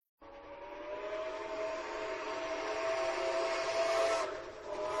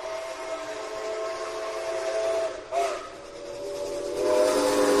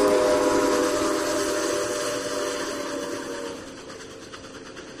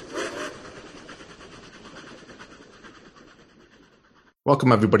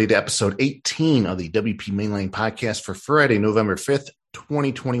Welcome, everybody, to episode 18 of the WP Mainline podcast for Friday, November 5th,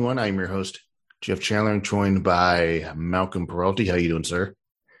 2021. I'm your host, Jeff Chandler, joined by Malcolm Peralty. How you doing, sir?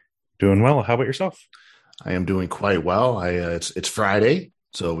 Doing well. How about yourself? I am doing quite well. It's Friday,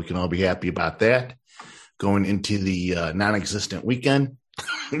 so we can all be happy about that. Going into the non-existent weekend,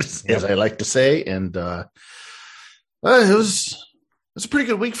 as I like to say, and it was a pretty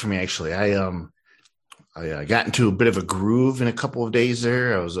good week for me, actually. I got into a bit of a groove in a couple of days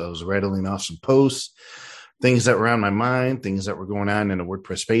there. I was rattling off some posts, things that were on my mind, things that were going on in the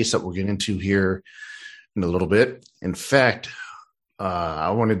WordPress space that we'll get into here in a little bit. In fact,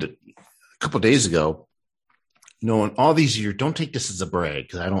 a couple of days ago, in all these years, don't take this as a brag,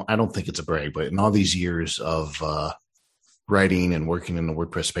 because I don't think it's a brag, but in all these years of writing and working in the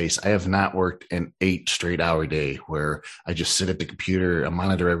WordPress space, I have not worked an 8 straight hour day where I just sit at the computer, I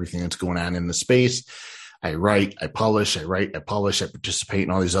monitor everything that's going on in the space. I write, I publish, I participate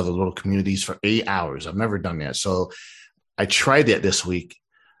in all these other little communities for 8 hours. I've never done that. So I tried that this week.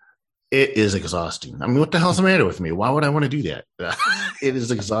 It is exhausting. I mean, what the hell's the matter with me? Why would I want to do that? It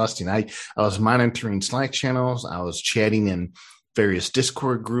is exhausting. I was monitoring Slack channels. I was chatting in various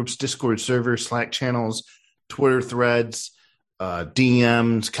Discord groups, Discord servers, Slack channels, Twitter threads,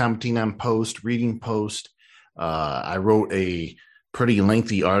 DMs, commenting on posts, reading posts. I wrote a pretty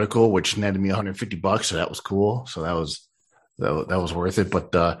lengthy article, which netted me $150, so that was cool. So that was worth it.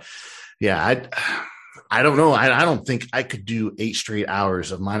 But yeah, I don't know. I don't think I could do 8 straight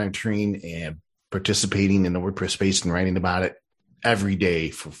hours of monitoring and participating in the WordPress space and writing about it every day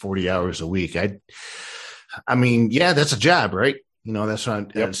for 40 hours a week. I mean, yeah, that's a job, right? That's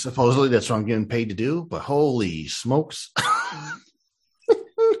what supposedly that's what I'm getting paid to do. But holy smokes,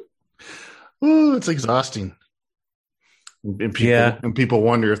 ooh, it's exhausting. And people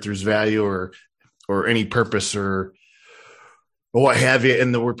wonder if there's value or any purpose or what have you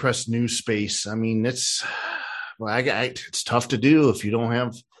in the WordPress news space. I mean, it's tough to do if you don't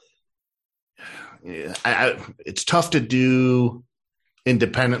have. It's tough to do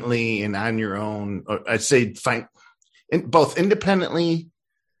independently and on your own. Or I'd say both independently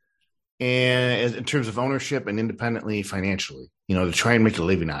and in terms of ownership and independently financially. To try and make a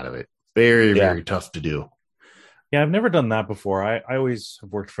living out of it. Very, very tough to do. Yeah, I've never done that before. I always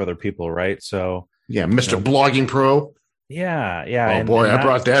have worked for other people, right? So yeah, Mr. Blogging Pro. Yeah. Oh boy, I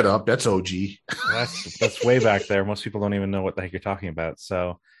brought that up. That's OG. That's way back there. Most people don't even know what the heck you're talking about.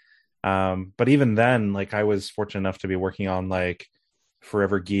 So, but even then, like I was fortunate enough to be working on like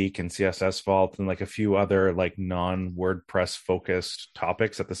Forever Geek and CSS Vault and like a few other like non-WordPress focused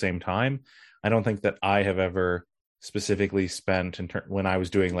topics at the same time. I don't think that I have ever specifically spent when I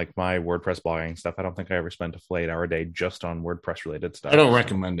was doing like my WordPress blogging stuff. I don't think I ever spent a full 8 hour day just on WordPress related stuff. I don't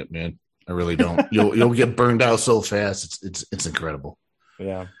recommend it, man. I really don't. You'll get burned out so fast. It's incredible.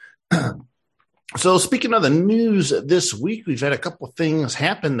 Yeah. So speaking of the news this week, we've had a couple of things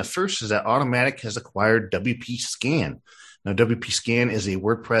happen. The first is that Automattic has acquired WP Scan. Now, WP Scan is a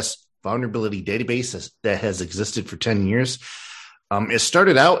WordPress vulnerability database that has existed for 10 years. It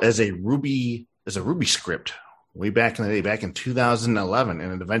started out as a Ruby script way back in the day, back in 2011,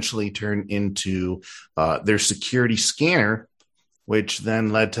 and it eventually turned into their security scanner, which then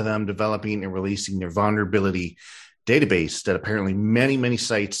led to them developing and releasing their vulnerability database that apparently many, many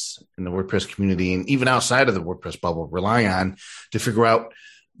sites in the WordPress community and even outside of the WordPress bubble rely on to figure out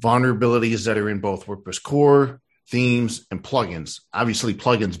vulnerabilities that are in both WordPress core, themes, and plugins. Obviously,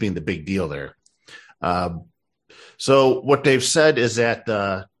 plugins being the big deal there. So what they've said is that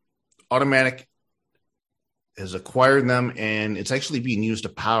Automattic has acquired them, and it's actually being used to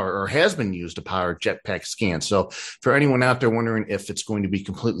power, or has been used to power, Jetpack Scan. So for anyone out there wondering if it's going to be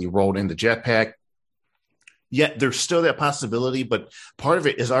completely rolled into Jetpack, yet there's still that possibility, but part of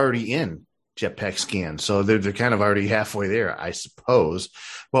it is already in Jetpack Scan. So they're kind of already halfway there, I suppose.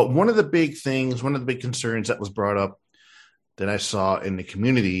 But one of the big concerns that was brought up that I saw in the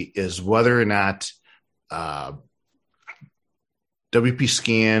community is whether or not WP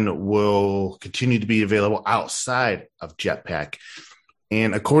Scan will continue to be available outside of Jetpack.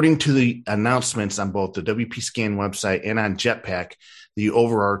 And according to the announcements on both the WP Scan website and on Jetpack, the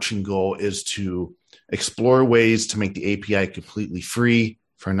overarching goal is to explore ways to make the API completely free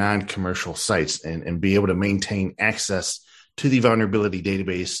for non-commercial sites and be able to maintain access to the vulnerability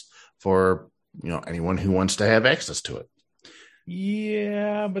database for anyone who wants to have access to it.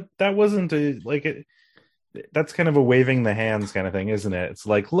 Yeah, but that wasn't that's kind of a waving the hands kind of thing, isn't it? It's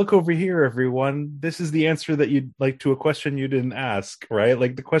like, look over here, everyone. This is the answer that you'd like to a question you didn't ask, right?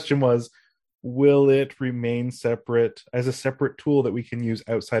 Like the question was, will it remain separate as a separate tool that we can use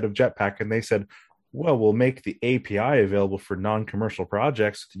outside of Jetpack? And they said, well, we'll make the API available for non-commercial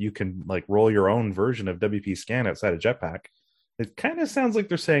projects so that you can like roll your own version of WP Scan outside of Jetpack. It kind of sounds like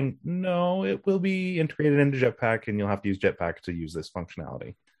they're saying, no, it will be integrated into Jetpack and you'll have to use Jetpack to use this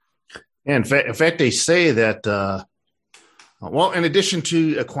functionality. And in fact, they say that, well, in addition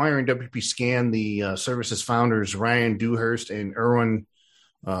to acquiring WP Scan, the service's founders, Ryan Dewhurst and Erwin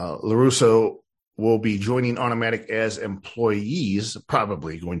LaRusso, will be joining Automattic as employees,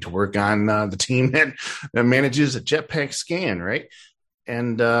 probably going to work on the team that manages a Jetpack Scan, right?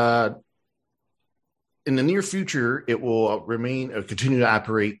 And in the near future, it will continue to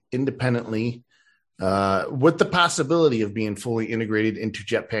operate independently with the possibility of being fully integrated into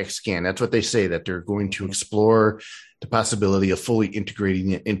Jetpack Scan. That's what they say, that they're going to explore the possibility of fully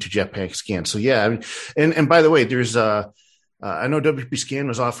integrating it into Jetpack Scan. So, yeah, I mean, and by the way, there's I know WP Scan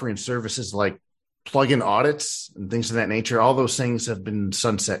was offering services like plug-in audits and things of that nature. All those things have been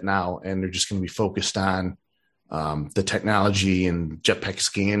sunset now, and they're just going to be focused on the technology and Jetpack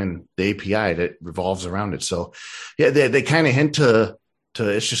Scan and the API that revolves around it. So, yeah, they kind of hint to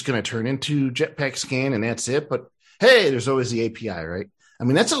it's just going to turn into Jetpack Scan and that's it. But hey, there's always the API, right? I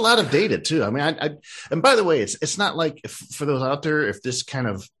mean, that's a lot of data too. I mean, and by the way, it's not like for those out there, if this kind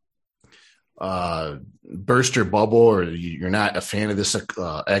of burst your bubble, or you're not a fan of this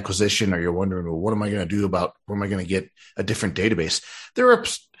acquisition, or you're wondering, well, what am I going to do about where am I going to get a different database? There are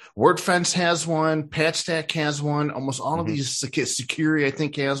WordFence has one, PatchStack has one, almost all of these security, I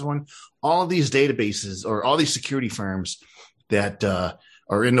think, has one. All of these databases or all these security firms that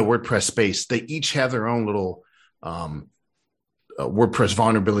are in the WordPress space, they each have their own little WordPress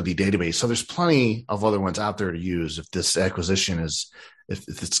vulnerability database. So there's plenty of other ones out there to use if this acquisition if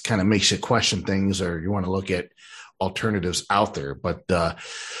it's kind of makes you question things, or you want to look at alternatives out there. But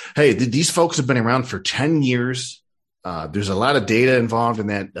hey, these folks have been around for 10 years. There's a lot of data involved in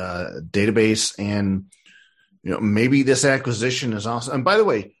that database, and maybe this acquisition is awesome. And by the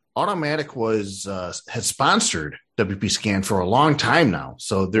way, Automattic has sponsored WP Scan for a long time now,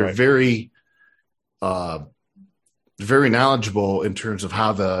 so they're very knowledgeable in terms of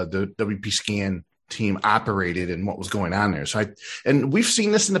how the WP Scan team operated and what was going on there. So and we've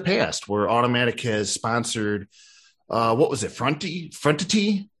seen this in the past where Automattic has sponsored, what was it?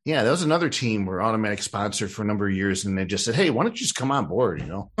 Frontity? Yeah, that was another team where Automattic sponsored for a number of years, and they just said, hey, why don't you just come on board,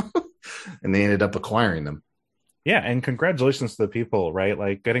 and they ended up acquiring them. Yeah. And congratulations to the people, right?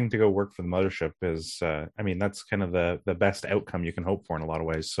 Like getting to go work for the mothership is, that's kind of the best outcome you can hope for in a lot of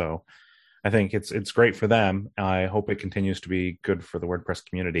ways. So I think it's great for them. I hope it continues to be good for the WordPress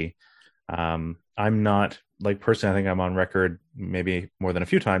community. I'm not, like, personally, I think I'm on record maybe more than a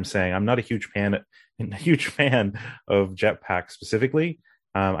few times saying I'm not a huge fan of Jetpack specifically.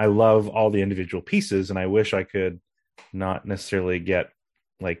 I love all the individual pieces, and I wish I could not necessarily get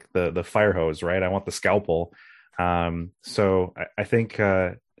like the fire hose, right? I want the scalpel. So I think,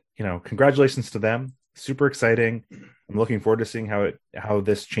 congratulations to them. Super exciting. I'm looking forward to seeing how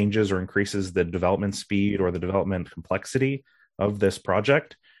this changes or increases the development speed or the development complexity of this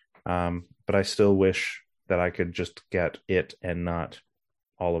project. But I still wish that I could just get it and not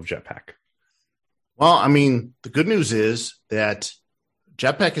all of Jetpack. Well, I mean, the good news is that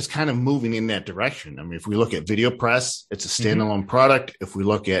Jetpack is kind of moving in that direction. I mean, if we look at VideoPress, it's a standalone product. If we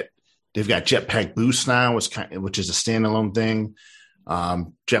look at, they've got Jetpack Boost now, which is a standalone thing.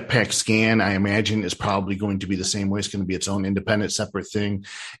 Jetpack Scan, I imagine, is probably going to be the same way. It's going to be its own independent, separate thing.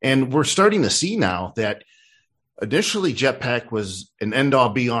 And we're starting to see now that initially Jetpack was an end-all,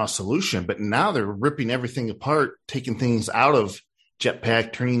 be-all solution, but now they're ripping everything apart, taking things out of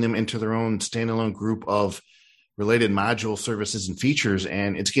Jetpack, turning them into their own standalone group of related module services and features.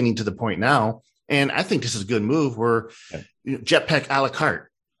 And it's getting to the point now, and I think this is a good move, where Jetpack a la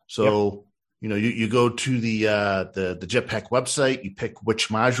carte. So, you go to the Jetpack website, you pick which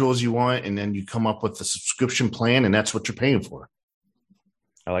modules you want, and then you come up with the subscription plan, and that's what you're paying for.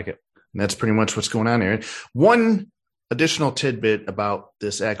 I like it. And that's pretty much what's going on there. One additional tidbit about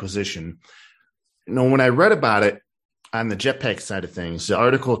this acquisition. When I read about it on the Jetpack side of things, the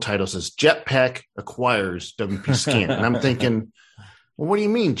article title says Jetpack acquires WP Scan. And I'm thinking, well, what do you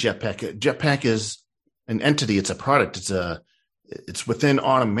mean Jetpack? Jetpack is an entity. It's a product. It's within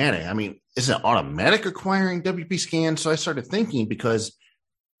Automattic. I mean, isn't Automattic acquiring WP Scan? So I started thinking, because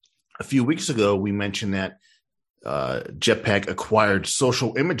a few weeks ago we mentioned that Jetpack acquired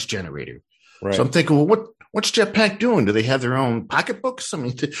Social Image Generator. Right. So I'm thinking, well, what's Jetpack doing? Do they have their own pocketbooks? I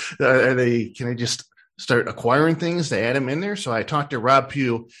mean, can they just start acquiring things to add them in there? So I talked to Rob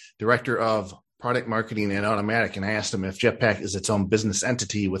Pugh, director of product marketing at Automattic, and I asked him if Jetpack is its own business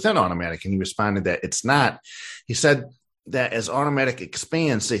entity within Automattic, and he responded that it's not. He said that as Automatic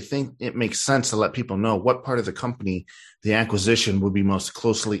expands, they think it makes sense to let people know what part of the company the acquisition would be most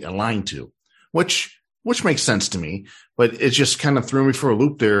closely aligned to, which makes sense to me. But it just kind of threw me for a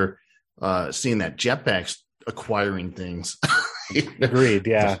loop there, seeing that Jetpack's acquiring things. Agreed.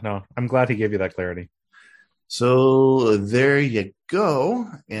 Yeah, no, I'm glad he gave you that clarity. So there you go.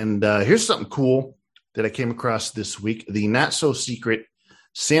 And here's something cool that I came across this week: the not so secret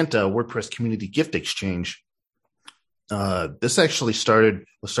Santa WordPress community gift exchange. This actually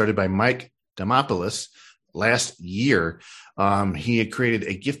was started by Mike Demopoulos last year. He had created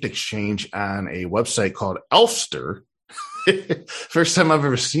a gift exchange on a website called Elfster. First time I've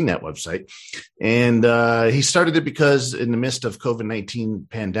ever seen that website. And he started it because in the midst of COVID-19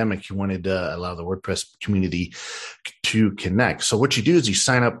 pandemic, he wanted to allow the WordPress community to connect. So what you do is you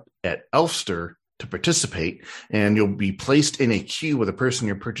sign up at Elfster to participate, and you'll be placed in a queue where the person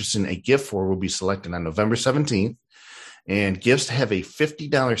you're purchasing a gift for will be selected on November 17th. And gifts have a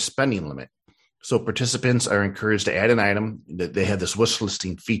 $50 spending limit. So participants are encouraged to add an item. They have this wish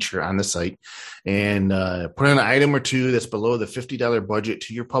listing feature on the site, and put an item or two that's below the $50 budget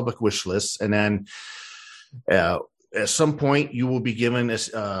to your public wish list. And then at some point, you will be given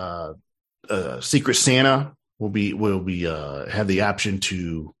a Secret Santa will be have the option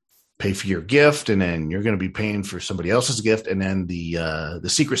to pay for your gift, and then you're going to be paying for somebody else's gift. And then the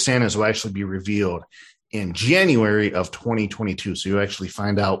Secret Santas will actually be revealed in January of 2022. So you actually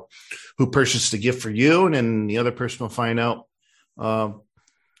find out who purchased the gift for you, and then the other person will find out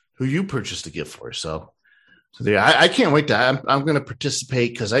who you purchased the gift for. So there, I can't wait to. I'm going to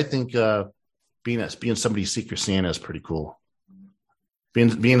participate because I think being somebody's Secret Santa is pretty cool.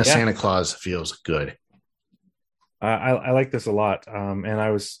 Being a Santa Claus feels good. I like this a lot. And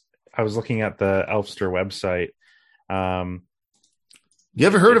I was looking at the Elfster website. You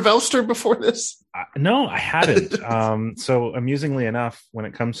ever heard of Elfster before this? No, I hadn't. So amusingly enough, when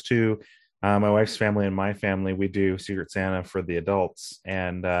it comes to my wife's family and my family, we do Secret Santa for the adults.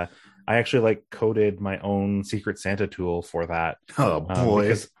 And I actually coded my own Secret Santa tool for that. Oh boy.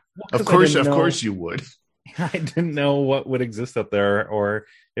 Because of course you would. I didn't know what would exist up there or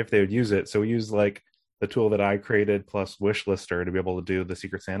if they would use it. So we used the tool that I created plus Wishlister to be able to do the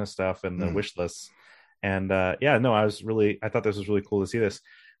Secret Santa stuff and the wish lists. And I thought this was really cool to see this.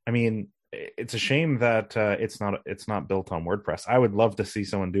 I mean, it's a shame that it's not built on WordPress. I would love to see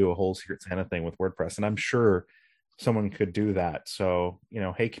someone do a whole Secret Santa thing with WordPress, and I'm sure someone could do that. So,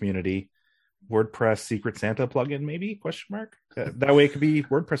 hey, community, WordPress Secret Santa plugin, maybe ? That way it could be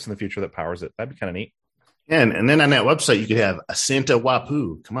WordPress in the future that powers it. That'd be kind of neat. And then on that website, you could have a Santa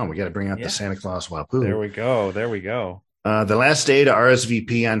Wapoo. Come on, we got to bring out the Santa Claus Wapoo. There we go. The last day to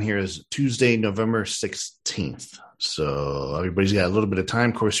RSVP on here is Tuesday, November 16th. So everybody's got a little bit of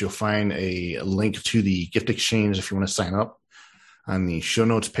time. Of course, you'll find a link to the gift exchange if you want to sign up on the show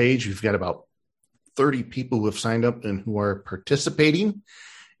notes page. We've got about 30 people who have signed up and who are participating.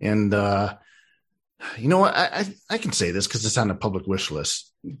 And you know what? I can say this because it's on the public wish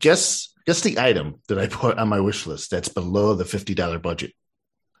list. Guess the item that I put on my wish list that's below the $50 budget.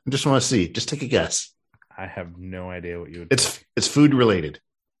 I just want to see. Just take a guess. I have no idea what you would. It's food related.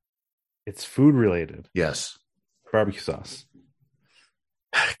 It's food related. Yes. Barbecue sauce.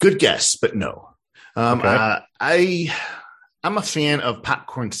 Good guess, but no. Okay. I'm a fan of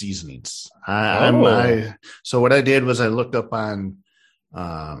popcorn seasonings. So what I did was I looked up on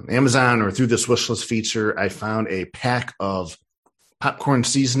Amazon or through this wishlist feature. I found a pack of popcorn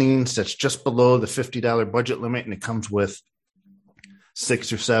seasonings that's just below the $50 budget limit, and it comes with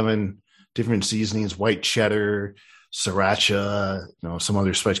 6 or 7 different seasonings: white cheddar, sriracha, some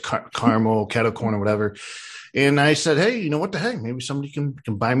other spice, caramel, kettle corn, or whatever. And I said, hey, you know what the heck? Maybe somebody can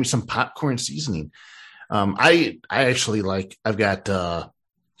buy me some popcorn seasoning. I actually I've got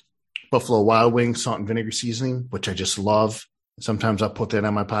Buffalo Wild Wings salt and vinegar seasoning, which I just love. Sometimes I'll put that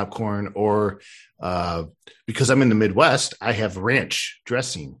on my popcorn, or because I'm in the Midwest, I have ranch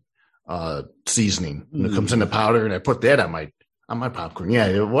dressing seasoning. And it comes in the powder, and I put that on my popcorn.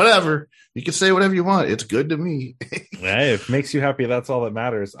 Yeah, whatever. You can say whatever you want. It's good to me. Hey, if it makes you happy, that's all that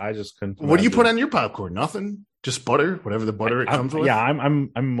matters. I just couldn't. What do you put on your popcorn? Nothing? Just butter? Whatever the butter it comes with? Yeah,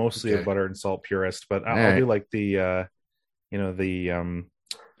 I'm mostly a butter and salt purist, but I'll do the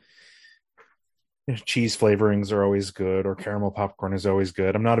cheese flavorings are always good, or caramel popcorn is always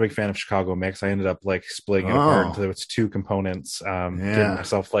good. I'm not a big fan of Chicago mix. I ended up splitting it apart into its 2 components. Getting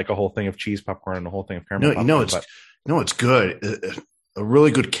myself a whole thing of cheese popcorn and a whole thing of caramel popcorn. It's good. A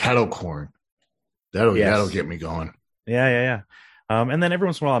really good kettle corn. That'll get me going. Yeah. And then every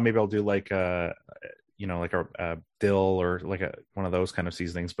once in a while, maybe I'll do a dill or one of those kind of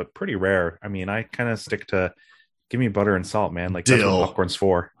seasonings, but pretty rare. I mean, I kind of stick to Give me butter and salt, man. Like that's what popcorn's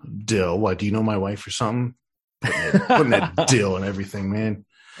for. Dill. What? Do you know my wife or something? Putting that dill and everything, man.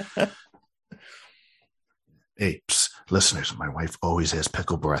 Hey, listeners, my wife always has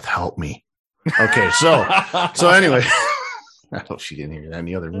pickle breath. Help me. Okay, so anyway, I hope she didn't hear that in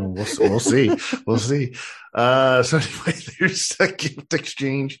the other room. We'll see. We'll see. So anyway, there's a gift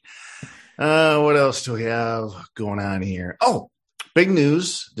exchange. What else do we have going on here? Oh, big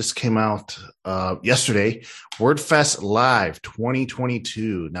news. This came out yesterday. WordFest Live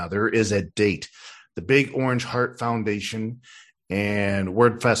 2022. Now, there is a date. The Big Orange Heart Foundation and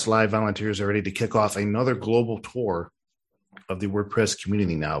WordFest Live volunteers are ready to kick off another global tour of the WordPress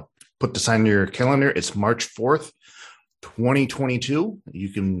community now. Put this on your calendar. It's March 4th, 2022. You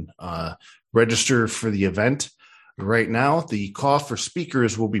can register for the event right now. The call for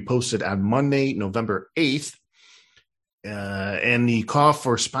speakers will be posted on Monday, November 8th. And the call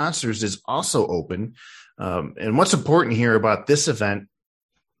for sponsors is also open. And what's important here about this event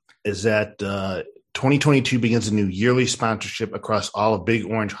is that 2022 begins a new yearly sponsorship across all of Big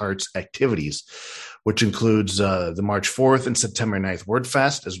Orange Heart's activities, which includes the March 4th and September 9th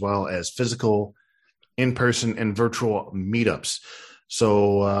WordFest, as well as physical, in-person, and virtual meetups.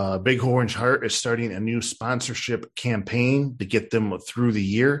 So Big Orange Heart is starting a new sponsorship campaign to get them through the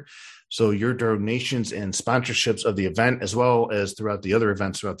year. So your donations and sponsorships of the event, as well as throughout the other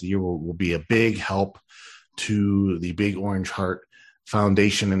events throughout the year, will be a big help to the Big Orange Heart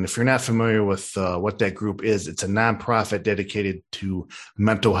Foundation. And if you're not familiar with what that group is, it's a nonprofit dedicated to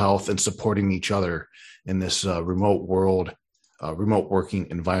mental health and supporting each other in this remote world, remote working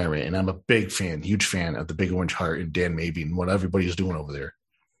environment. And I'm a big fan, huge fan of the Big Orange Heart and Dan Mabey and what everybody's doing over there.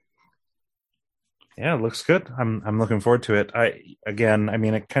 Yeah, it looks good. I'm looking forward to it. It kind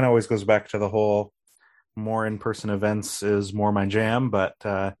of always goes back to the whole more in-person events is more my jam, but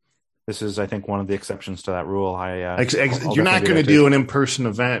this is, I think, one of the exceptions to that rule. You're not going to do an in-person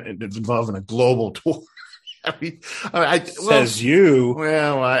event involving a global tour. Says you.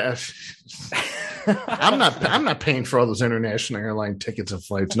 Well, I'm not paying for all those international airline tickets and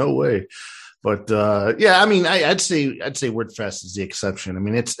flights. No way. But I'd say WordFest is the exception. I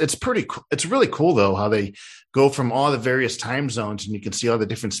mean, it's pretty. It's really cool though how they go from all the various time zones, and you can see all the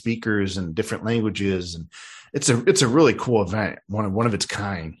different speakers and different languages, and it's a really cool event, one of its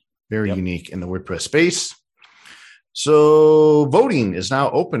kind, very unique in the WordPress space. So voting is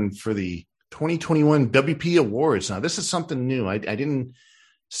now open for the 2021 WP Awards. Now, this is something new. I didn't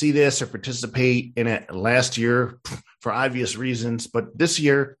see this or participate in it last year for obvious reasons, but this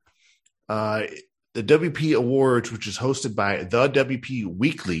year. The WP Awards, which is hosted by the WP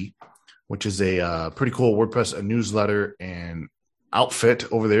Weekly, which is a pretty cool WordPress newsletter and outfit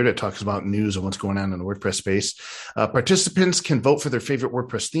over there that talks about news and what's going on in the WordPress space. Participants can vote for their favorite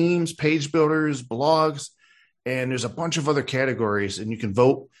WordPress themes, page builders, blogs, and there's a bunch of other categories, and you can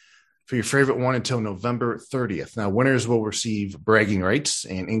vote for your favorite one until November 30th. Now, winners will receive bragging rights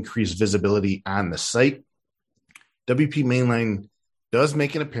and increased visibility on the site. WP Mainline does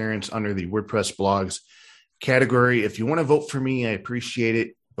make an appearance under the WordPress blogs category. If you want to vote for me, I appreciate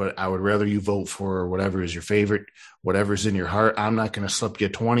it, but I would rather you vote for whatever is your favorite, whatever's in your heart. I'm not going to slip you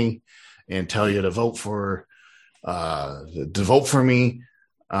 20 and tell you to vote for me.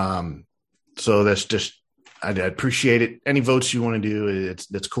 So that's just, I'd appreciate it. Any votes you want to do,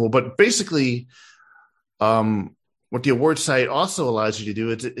 that's cool. But basically, what the award site also allows you to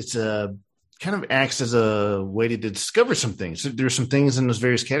do, it's a kind of acts as a way to discover some things. There's some things in those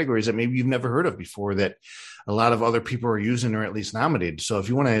various categories that maybe you've never heard of before that a lot of other people are using or at least nominated. So if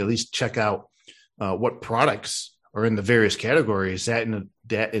you want to at least check out what products are in the various categories, that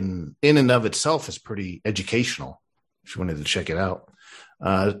in and of itself is pretty educational if you wanted to check it out.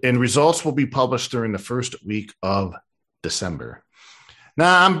 And results will be published during the first week of December.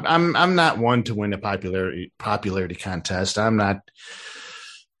 Now, I'm not one to win a popularity contest.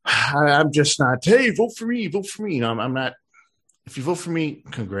 I'm just not, hey, vote for me. No, I'm not. If you vote for me,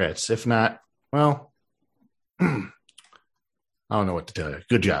 congrats. If not, well, I don't know what to tell you.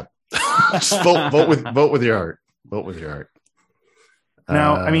 Good job. Just vote with your heart. Vote with your heart.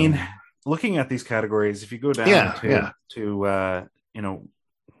 Now, I mean, looking at these categories, if you go down to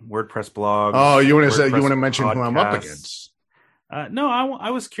WordPress blogs. Oh, you want to mention podcasts, who I'm up against? No, I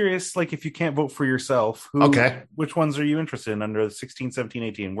was curious, like, if you can't vote for yourself, which ones are you interested in under 16, 17,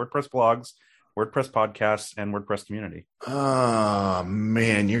 18? WordPress blogs, WordPress podcasts, and WordPress community. Oh,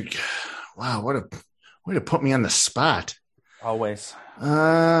 man. Wow, what a way to put me on the spot. Always.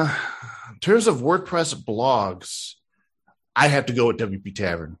 In terms of WordPress blogs, I have to go with WP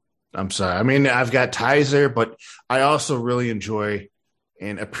Tavern. I'm sorry. I mean, I've got ties there, but I also really enjoy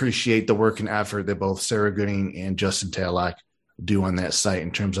and appreciate the work and effort that both Sarah Gooding and Justin Talock do on that site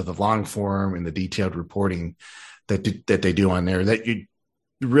in terms of the long form and the detailed reporting that they do on there. That you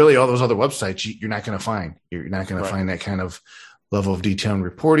really, all those other websites you're not going to find. You're not going to find that kind of level of detail and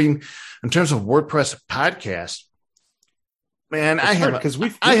reporting. In terms of WordPress podcast, man, I haven't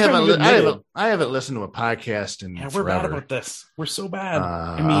listened to a podcast in we're forever. bad about this. We're so bad.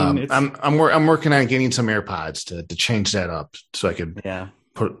 I mean, I'm working on getting some AirPods to change that up so I could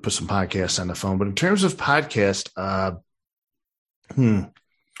put some podcasts on the phone. But in terms of podcast,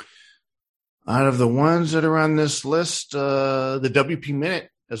 out of the ones that are on this list, the WP Minute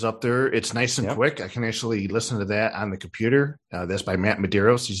is up there. It's nice and quick. I can actually listen to that on the computer. That's by Matt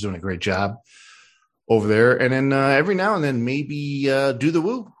Medeiros. He's doing a great job over there. And then every now and then, maybe Do the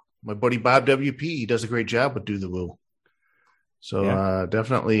Woo. My buddy Bob WP, he does a great job with Do the Woo. So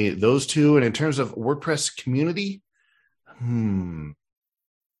definitely those two. And in terms of WordPress community,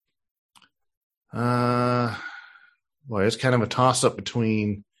 well, it's kind of a toss-up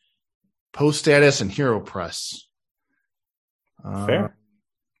between Post Status and Hero Press. Fair.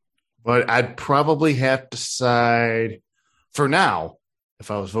 But I'd probably have to side for now,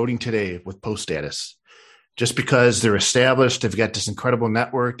 if I was voting today, with Post Status, just because they're established. They've got this incredible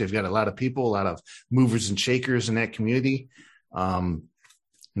network. They've got a lot of people, a lot of movers and shakers in that community.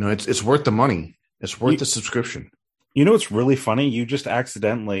 It's worth the money. It's worth the subscription. You know, it's really funny. You just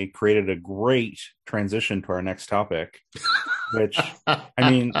accidentally created a great transition to our next topic, which,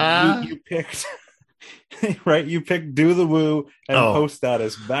 I mean, you picked, right? You picked Do the Woo and Post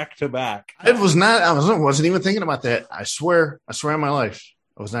Status back to back. I wasn't even thinking about that. I swear on my life,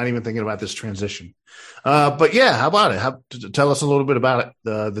 I was not even thinking about this transition. But yeah, how about it? Tell us a little bit about it.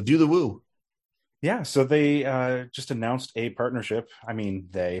 The Do the Woo. Yeah. So they just announced a partnership. I mean,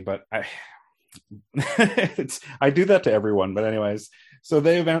 I do that to everyone, but anyways, so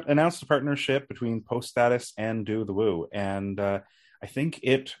they've announced a partnership between Post Status and Do the Woo, and I think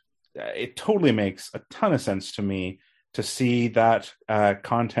it totally makes a ton of sense to me to see that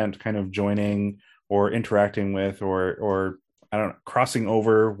content kind of joining or interacting with or I don't know, crossing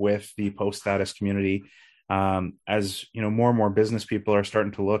over with the Post Status community, as more and more business people are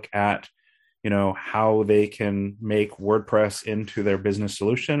starting to look at how they can make WordPress into their business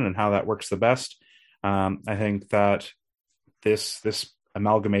solution and how that works the best. I think that this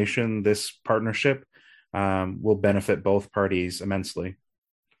amalgamation, this partnership, will benefit both parties immensely.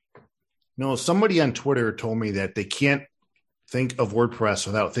 Somebody on Twitter told me that they can't think of WordPress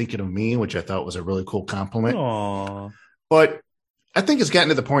without thinking of me, which I thought was a really cool compliment. Aww. But I think it's gotten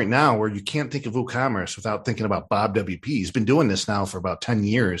to the point now where you can't think of WooCommerce without thinking about Bob WP. He's been doing this now for about 10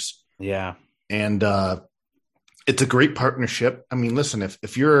 years. Yeah. And it's a great partnership. I mean, listen,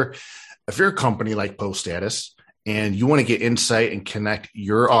 if you're a company like Post Status and you want to get insight and connect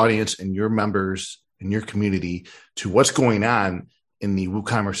your audience and your members and your community to what's going on in the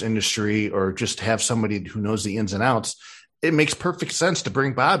WooCommerce industry, or just have somebody who knows the ins and outs, it makes perfect sense to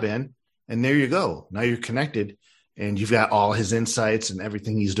bring Bob in. And there you go. Now you're connected and you've got all his insights and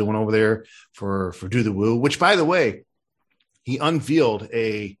everything he's doing over there for Do the Woo, which, by the way, he unveiled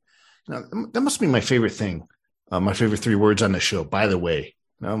that must be my favorite thing. My favorite 3 words on the show, by the way.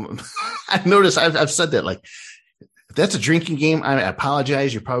 I've noticed I've said that, like, if that's a drinking game, I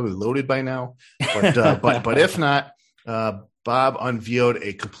apologize. You're probably loaded by now. But if not, Bob unveiled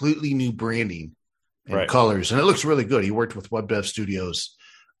a completely new branding and colors, and it looks really good. He worked with Web Dev Studios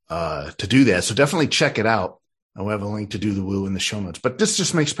to do that. So definitely check it out. I'll have a link to Do the Woo in the show notes. But this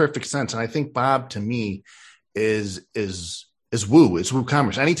just makes perfect sense. And I think Bob, to me, is Woo. It's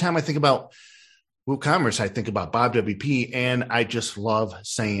WooCommerce. Anytime I think about WooCommerce, I think about Bob WP, and I just love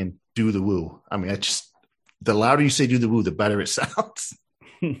saying Do the Woo. I mean, the louder you say Do the Woo, the better it sounds.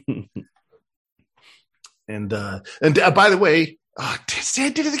 And by the way, I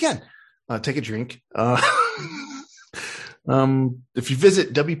did it again. Take a drink. If you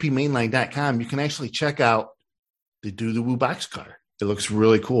visit WPMainline.com, you can actually check out the Do the Woo boxcar. It looks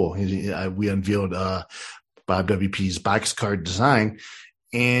really cool. We unveiled Bob WP's boxcar design.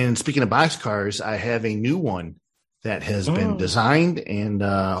 And speaking of boxcars, I have a new one that has been designed, and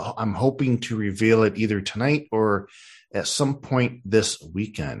I'm hoping to reveal it either tonight or at some point this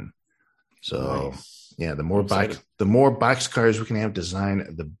weekend. So nice. Yeah, the more boxcars we can have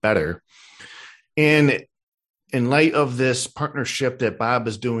designed, the better. And in light of this partnership that Bob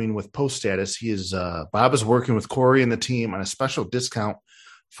is doing with Post Status, Bob is working with Corey and the team on a special discount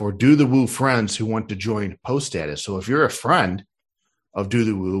for Do the Woo friends who want to join Post Status. So if you're a friend of Do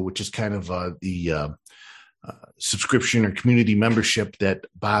the Woo, which is kind of the subscription or community membership that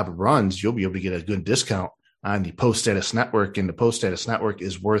Bob runs, you'll be able to get a good discount on the Post Status Network, and the Post Status Network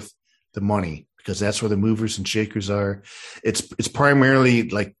is worth the money because that's where the movers and shakers are. It's primarily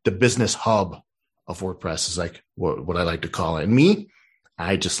like the business hub of WordPress is like what I like to call it. And me,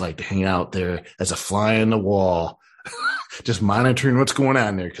 I just like to hang out there as a fly on the wall, just monitoring what's going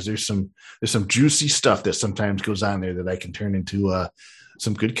on there because there's some juicy stuff that sometimes goes on there that I can turn into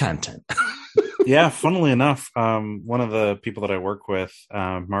some good content. Yeah, funnily enough, one of the people that I work with,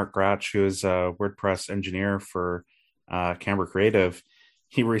 Mark Gratch, who is a WordPress engineer for Canberra Creative,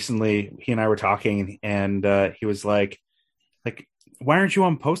 he and I were talking, and he was like, why aren't you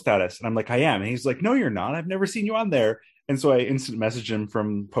on Post Status? And I'm like, I am. And he's like, no, you're not. I've never seen you on there. And so I instant messaged him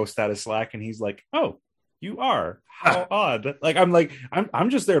from Post Status Slack, and he's like, oh, you are. How odd. I'm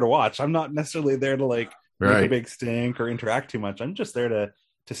just there to watch. I'm not necessarily there to make a big stink or interact too much. I'm just there to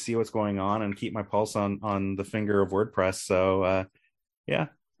see what's going on and keep my pulse on the finger of WordPress. So yeah,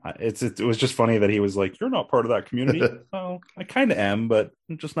 it was just funny that he was like, you're not part of that community. Oh, I kind of am, but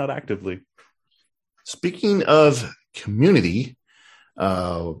I'm just not actively. Speaking of community,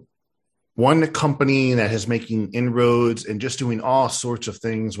 one company that is making inroads and just doing all sorts of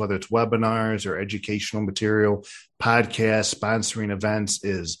things, whether it's webinars or educational material, podcasts, sponsoring events,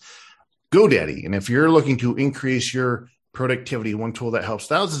 is GoDaddy. And if you're looking to increase your productivity, one tool that helps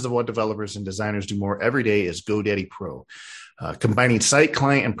thousands of web developers and designers do more every day is GoDaddy Pro. Combining site,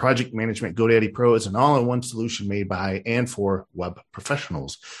 client, and project management, GoDaddy Pro is an all-in-one solution made by and for web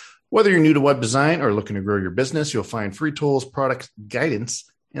professionals. Whether you're new to web design or looking to grow your business, you'll find free tools, products, guidance,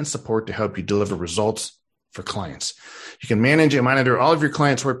 and support to help you deliver results for clients. You can manage and monitor all of your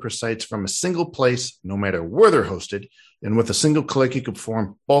clients' WordPress sites from a single place, no matter where they're hosted. And with a single click, you can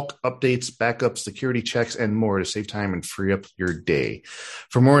perform bulk updates, backups, security checks, and more to save time and free up your day.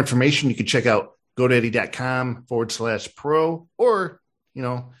 For more information, you can check out GoDaddy.com/pro, or,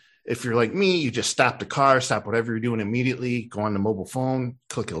 if you're like me, you just stop the car, stop whatever you're doing immediately, go on the mobile phone,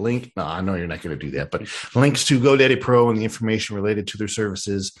 click a link. No, I know you're not going to do that, but links to GoDaddy Pro and the information related to their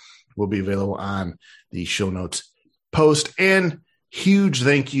services will be available on the show notes post. And huge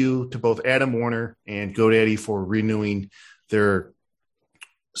thank you to both Adam Warner and GoDaddy for renewing their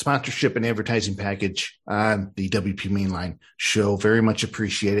sponsorship and advertising package on the WP Mainline show. Very much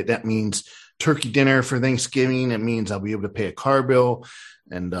appreciate it. That means turkey dinner for Thanksgiving. It means I'll be able to pay a car bill,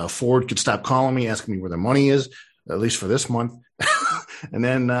 and Ford could stop calling me, asking me where their money is, at least for this month. And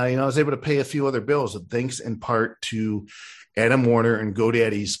then, I was able to pay a few other bills, thanks in part to Adam Warner and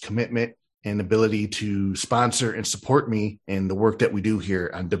GoDaddy's commitment and ability to sponsor and support me in the work that we do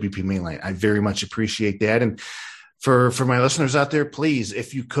here on WP Mainline. I very much appreciate that. And for my listeners out there, please,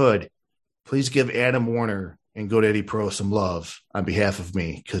 if you could, please give Adam Warner and GoDaddy Pro some love on behalf of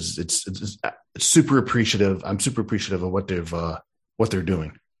me, because it's super appreciative. I'm super appreciative of what they're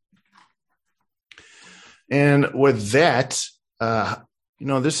doing. And with that,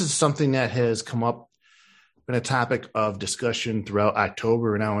 this is something that has come up, been a topic of discussion throughout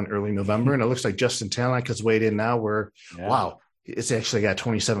October and now in early November. And it looks like Justin Talent has weighed in now wow, it's actually got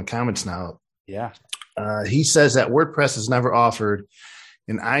 27 comments now. Yeah. He says that WordPress has never offered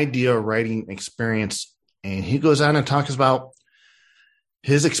an ideal writing experience. And he goes on and talks about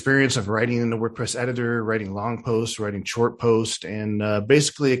his experience of writing in the WordPress editor, writing long posts, writing short posts. And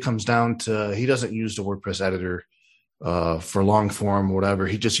basically it comes down to, he doesn't use the WordPress editor for long form, whatever.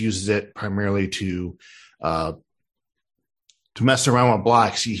 He just uses it primarily to mess around with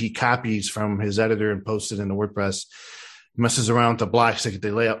blocks. He copies from his editor and posts it into WordPress, messes around with the blocks to get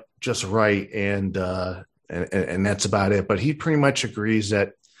the layout just right. And that's about it. But he pretty much agrees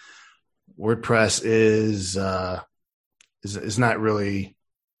that WordPress is not really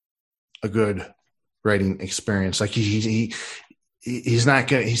a good writing experience. Like he's not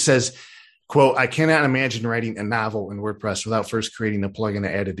going. He says, quote, "I cannot imagine writing a novel in WordPress without first creating a plugin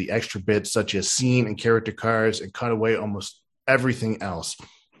that added the extra bits such as scene and character cards and cut away almost everything else.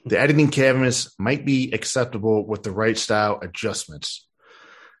 The editing canvas might be acceptable with the right style adjustments."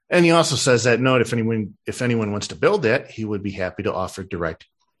 And he also says that note, if anyone wants to build that, he would be happy to offer direct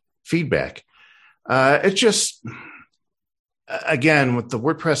feedback. It's just, again, with the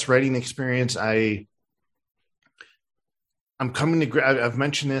WordPress writing experience, I'm coming to, I've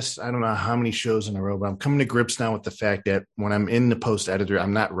mentioned this, I don't know how many shows in a row, but I'm coming to grips now with the fact that when I'm in the post editor,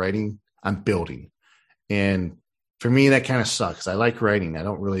 I'm not writing, I'm building. And for me, that kind of sucks. I like writing. I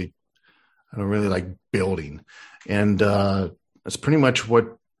don't really like building. And that's pretty much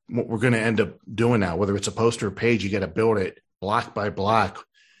what we're going to end up doing now. Whether it's a post or a page, you got to build it block by block.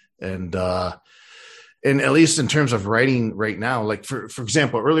 And at least in terms of writing right now, like for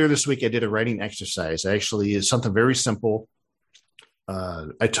example, earlier this week, I did a writing exercise. Actually, is something very simple.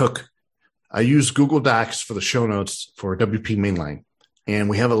 I I use Google Docs for the show notes for WP Mainline, and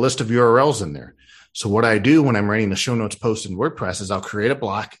we have a list of URLs in there. So what I do when I'm writing the show notes post in WordPress is I'll create a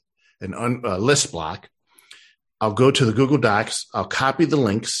block, a list block. I'll go to the Google Docs, I'll copy the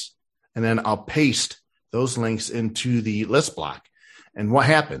links, and then I'll paste those links into the list block. And what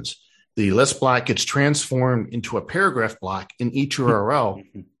happens? The list block gets transformed into a paragraph block, and each URL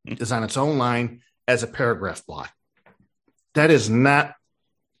is on its own line as a paragraph block. That is not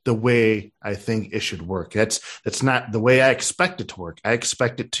the way I think it should work. That's not the way I expect it to work. I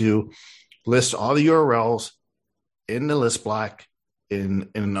expect it to list all the URLs in the list block in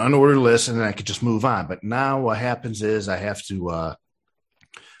an unordered list, and then I could just move on. But now what happens is I have to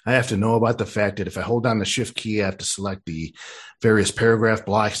know about the fact that if I hold down the shift key, I have to select the various paragraph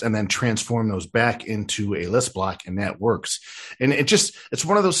blocks and then transform those back into a list block, and that works. And it's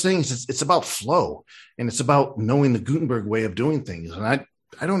one of those things. It's about flow, and it's about knowing the Gutenberg way of doing things. And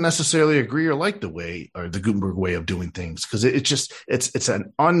I don't necessarily agree or like the Gutenberg way of doing things, because it's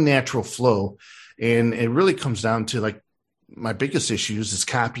an unnatural flow. And it really comes down to, like, my biggest issues is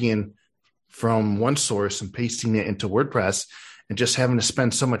copying from one source and pasting it into WordPress, and just having to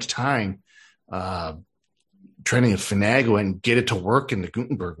spend so much time trying to finagle and get it to work in the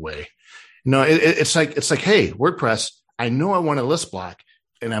Gutenberg way. It's like, hey, WordPress, I know I want a list block,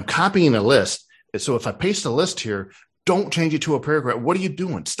 and I'm copying a list. So if I paste a list here, don't change it to a paragraph. What are you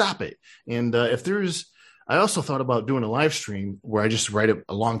doing? Stop it. And I also thought about doing a live stream where I just write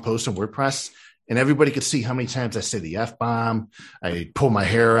a long post on WordPress, and everybody could see how many times I say the F-bomb, I pull my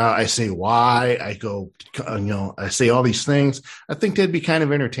hair out, I say why, I go, I say all these things. I think that'd be kind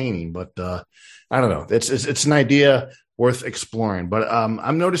of entertaining, but I don't know. It's an idea worth exploring. But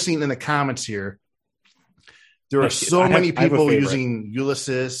I'm noticing in the comments here, there are so many people using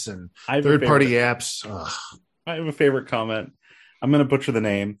Ulysses and third-party apps. Ugh. I have a favorite comment. I'm going to butcher the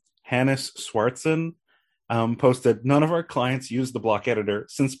name. Hannes Swartzen posted, none of our clients use the block editor.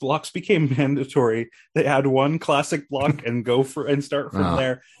 Since blocks became mandatory, they add one classic block and start from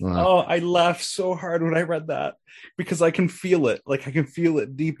there. Oh, I laughed so hard when I read that, because I can feel it. Like, I can feel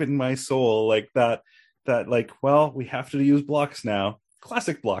it deep in my soul. Like that, like, well, we have to use blocks now.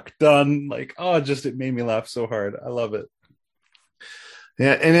 Classic block done. Like, it made me laugh so hard. I love it.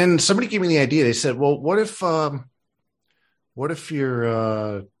 Yeah. And then somebody gave me the idea. They said, well, what if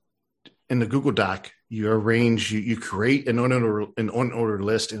you're in the Google Doc, you create an unordered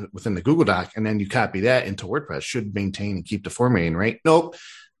list within the Google Doc, and then you copy that into WordPress. Should maintain and keep the formatting, right? Nope.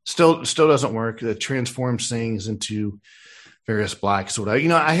 Still doesn't work. It transforms things into various blocks. So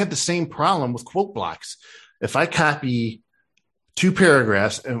I have the same problem with quote blocks. If I copy two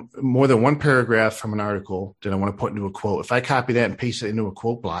paragraphs and more than one paragraph from an article that I want to put into a quote, if I copy that and paste it into a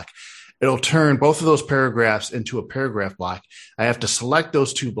quote block, it'll turn both of those paragraphs into a paragraph block. I have to select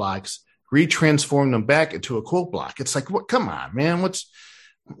those two blocks, retransform them back into a quote block. It's like, what? Come on, man.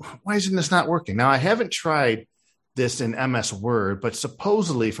 Why isn't this not working? Now, I haven't tried this in MS Word, but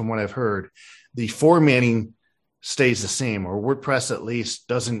supposedly, from what I've heard, the formatting stays the same, or WordPress at least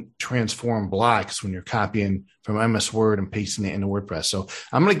doesn't transform blocks when you're copying from MS Word and pasting it into WordPress. So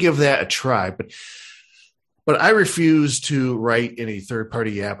I'm going to give that a try, but I refuse to write in a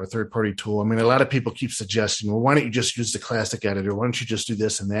third-party app or third-party tool. I mean, a lot of people keep suggesting, well, why don't you just use the classic editor? Why don't you just do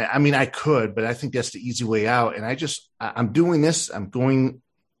this and that? I mean, I could, but I think that's the easy way out. And I'm doing this. I'm going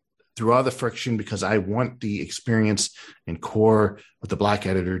through all the friction because I want the experience and core with the block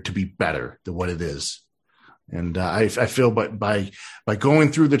editor to be better than what it is. And I feel, but by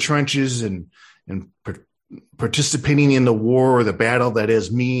going through the trenches and participating in the war or the battle that is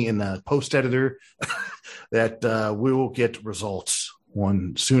me and the post editor, that we will get results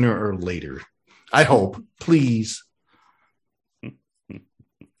one sooner or later. I hope, please.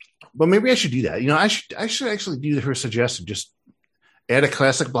 But maybe I should do that. I should actually do her suggestion. Just add a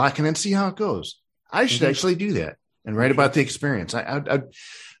classic block and then see how it goes. I should actually do that and write about the experience.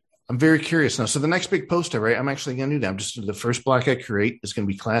 I'm very curious now. So the next big post I write, I'm actually going to do that. The first block I create is going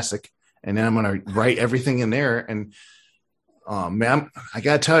to be classic, and then I'm going to write everything in there. And man, I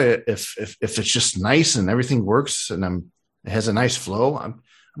got to tell you, if it's just nice and everything works and it has a nice flow, I'm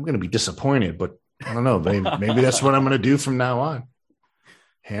going to be disappointed. But I don't know. Maybe that's what I'm going to do from now on.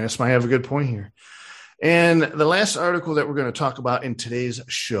 Hannes might have a good point here. And the last article that we're going to talk about in today's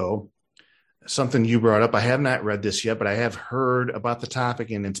show, something you brought up. I have not read this yet, but I have heard about the topic,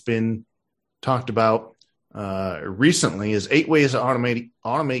 and it's been talked about recently, is 8 ways to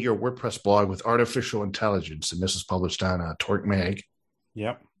automate your WordPress blog with artificial intelligence. And this is published on Torque Mag.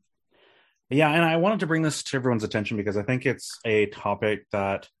 Yep. Yeah, and I wanted to bring this to everyone's attention because I think it's a topic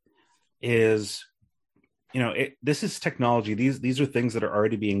that is this is technology. These are things that are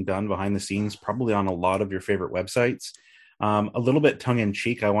already being done behind the scenes, probably on a lot of your favorite websites. A little bit tongue in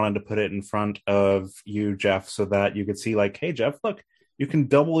cheek, I wanted to put it in front of you, Jeff, so that you could see, like, hey, Jeff, look, you can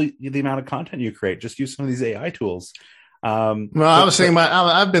double the amount of content you create. Just use some of these AI tools. I've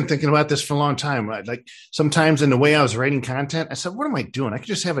been thinking about this for a long time. Like sometimes in the way I was writing content, I said, what am I doing? I could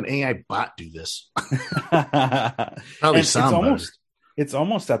just have an AI bot do this. Probably it's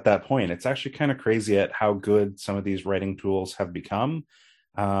almost at that point. It's actually kind of crazy at how good some of these writing tools have become.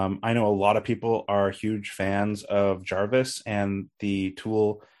 I know a lot of people are huge fans of Jarvis and the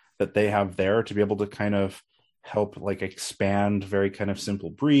tool that they have there to be able to kind of help like expand very kind of simple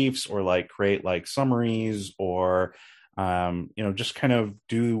briefs, or like create like summaries, or just kind of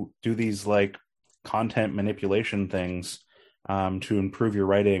do these like content manipulation things to improve your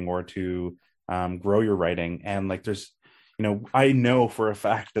writing, or to grow your writing. And like there's, I know for a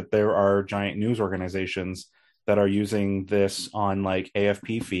fact that there are giant news organizations that are using this on like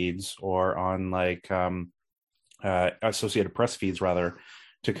AFP feeds, or on like Associated Press feeds rather,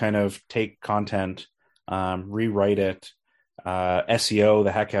 to kind of take content, rewrite it, SEO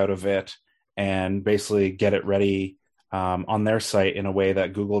the heck out of it, and basically get it ready on their site in a way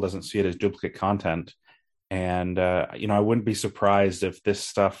that Google doesn't see it as duplicate content. And I wouldn't be surprised if this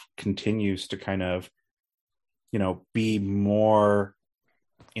stuff continues to kind of be more,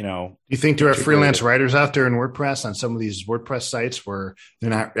 you think there are freelance writers out there in WordPress on some of these WordPress sites where they're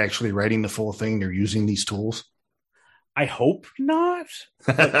not actually writing the full thing, they're using these tools? I hope not.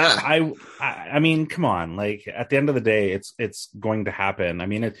 I mean, come on, like at the end of the day, it's going to happen. I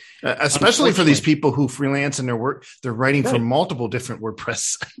mean, especially for these people who freelance and they're writing for multiple different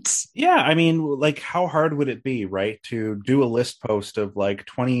WordPress sites. Yeah. I mean, like how hard would it be, right, to do a list post of like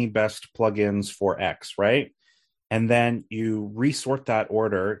 20 best plugins for X, right? And then you resort that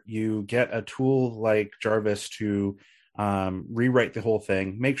order, you get a tool like Jarvis to rewrite the whole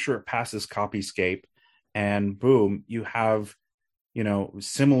thing, make sure it passes Copyscape, and boom, you have,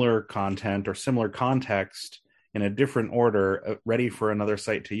 similar content or similar context in a different order, ready for another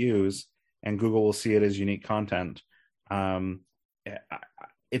site to use, and Google will see it as unique content.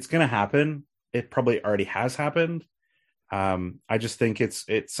 It's going to happen. It probably already has happened. I just think it's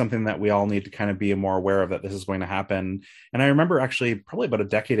something that we all need to kind of be more aware of, that this is going to happen. And I remember actually probably about a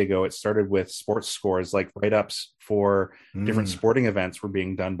decade ago, it started with sports scores, like write-ups for different sporting events were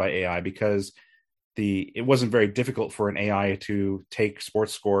being done by AI, because it wasn't very difficult for an AI to take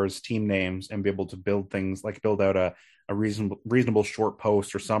sports scores, team names, and be able to build out a reasonable short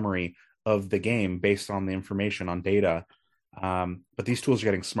post or summary of the game based on the information on data. But these tools are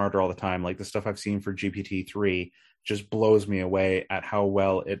getting smarter all the time. Like the stuff I've seen for GPT-3 just blows me away at how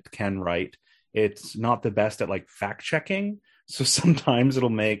well it can write. It's not the best at like fact checking. So sometimes it'll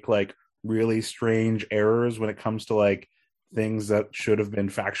make like really strange errors when it comes to like things that should have been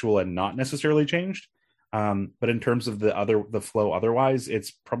factual and not necessarily changed. But in terms of the flow otherwise,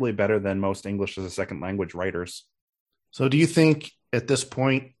 it's probably better than most English as a second language writers. So do you think at this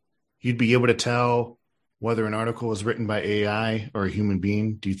point you'd be able to tell whether an article was written by AI or a human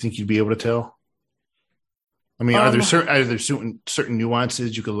being? Do you think you'd be able to tell? I mean, are there certain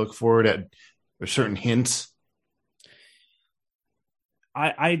nuances you could look for at, or certain hints?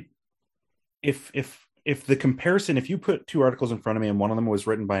 If the comparison, if you put two articles in front of me and one of them was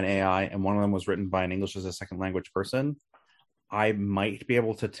written by an AI and one of them was written by an English as a second language person, I might be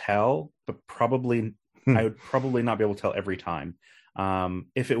able to tell, but I would probably not be able to tell every time.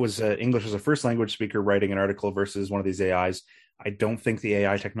 If it was English as a first language speaker writing an article versus one of these AIs, I don't think the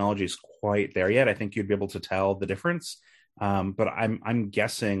AI technology is quite there yet. I think you'd be able to tell the difference. But I'm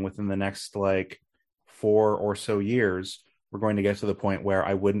guessing within the next like 4 or so years, we're going to get to the point where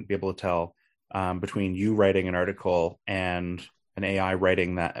I wouldn't be able to tell between you writing an article and an AI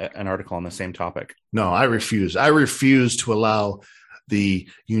writing an article on the same topic. No, I refuse. I refuse to allow the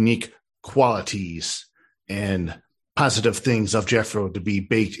unique qualities and positive things of Jeffro to be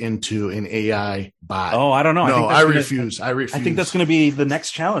baked into an AI bot. Oh, I don't know. No, I refuse. I think that's going to be the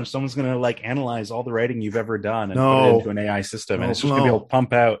next challenge. Someone's going to like analyze all the writing you've ever done and put it into an AI system, and it's just going to be able to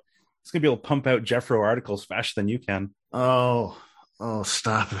pump out. It's going to be able to pump out Jeffro articles faster than you can. Oh,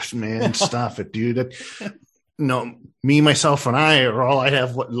 stop it, man! Stop it, dude. No, me, myself, and I are all I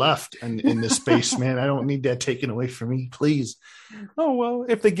have left in this space, man. I don't need that taken away from me, please. Oh, well,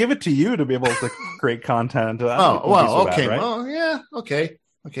 if they give it to you to be able to create content. Okay. Bad, right? Well, yeah. Okay.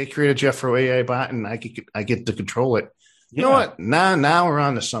 Create a Jeffro AI bot and I get to control it. You know what? Now we're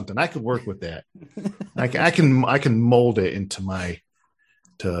on to something. I could work with that. I can mold it into my,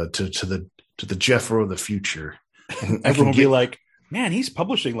 to the Jeffro of the future. Everyone will be like, Man, he's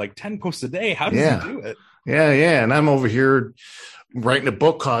publishing like 10 posts a day. How does he do it? Yeah. And I'm over here writing a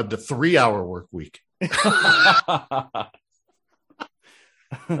book called The 3-Hour Work Week.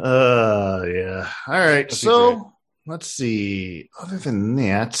 Yeah. All right. So let's see. Other than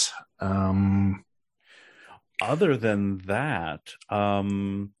that,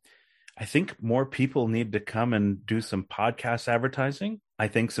 I think more people need to come and do some podcast advertising. I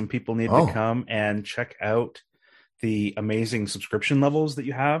think some people need to come and check out the amazing subscription levels that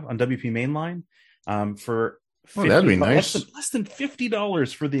you have on WP Mainline. For that'd be nice. Less than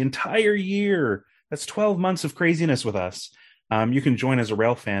 $50 for the entire year. That's 12 months of craziness with us. You can join as a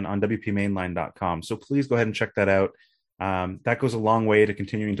rail fan on WPMainline.com. So please go ahead and check that out. That goes a long way to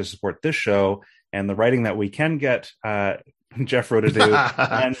continuing to support this show and the writing that we can get Jeffro to do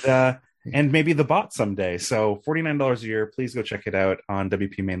and maybe the bot someday. So $49 a year. Please go check it out on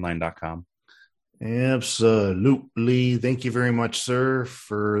WPMainline.com. Absolutely. Thank you very much, sir,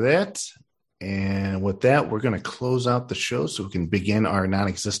 for that. And with that, we're going to close out the show so we can begin our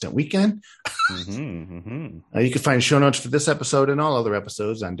non-existent weekend. You can find show notes for this episode and all other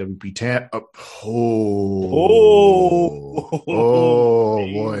episodes on WP Tab.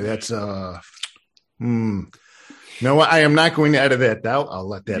 Boy, that's No, I am not going to edit that out. I'll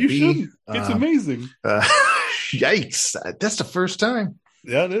let that be. Shouldn't. It's amazing. Yikes! That's the first time.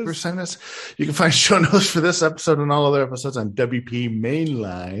 Yeah, it is. First time. You can find show notes for this episode and all other episodes on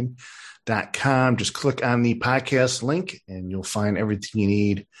WPMainline.com. Just click on the podcast link and you'll find everything you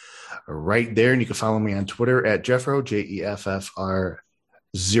need right there. And you can follow me on Twitter at Jeffro, JEFFR0.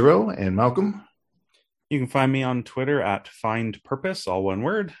 And Malcolm? You can find me on Twitter at Find Purpose, all one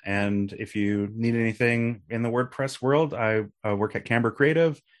word. And if you need anything in the WordPress world, I work at Camber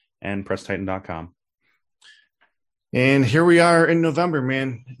Creative and PressTitan.com. And here we are in November,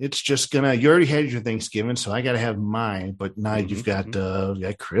 man. It's just you already had your Thanksgiving, so I got to have mine. But now you've got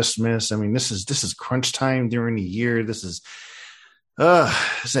Christmas. I mean, this is crunch time during the year. This is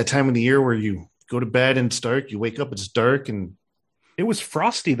it's that time of the year where you go to bed and it's dark. You wake up, it's dark, and it was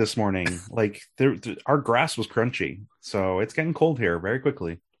frosty this morning. Like our grass was crunchy, so it's getting cold here very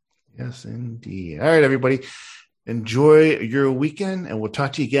quickly. Yes, indeed. All right, everybody, enjoy your weekend, and we'll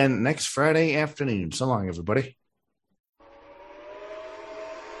talk to you again next Friday afternoon. So long, everybody.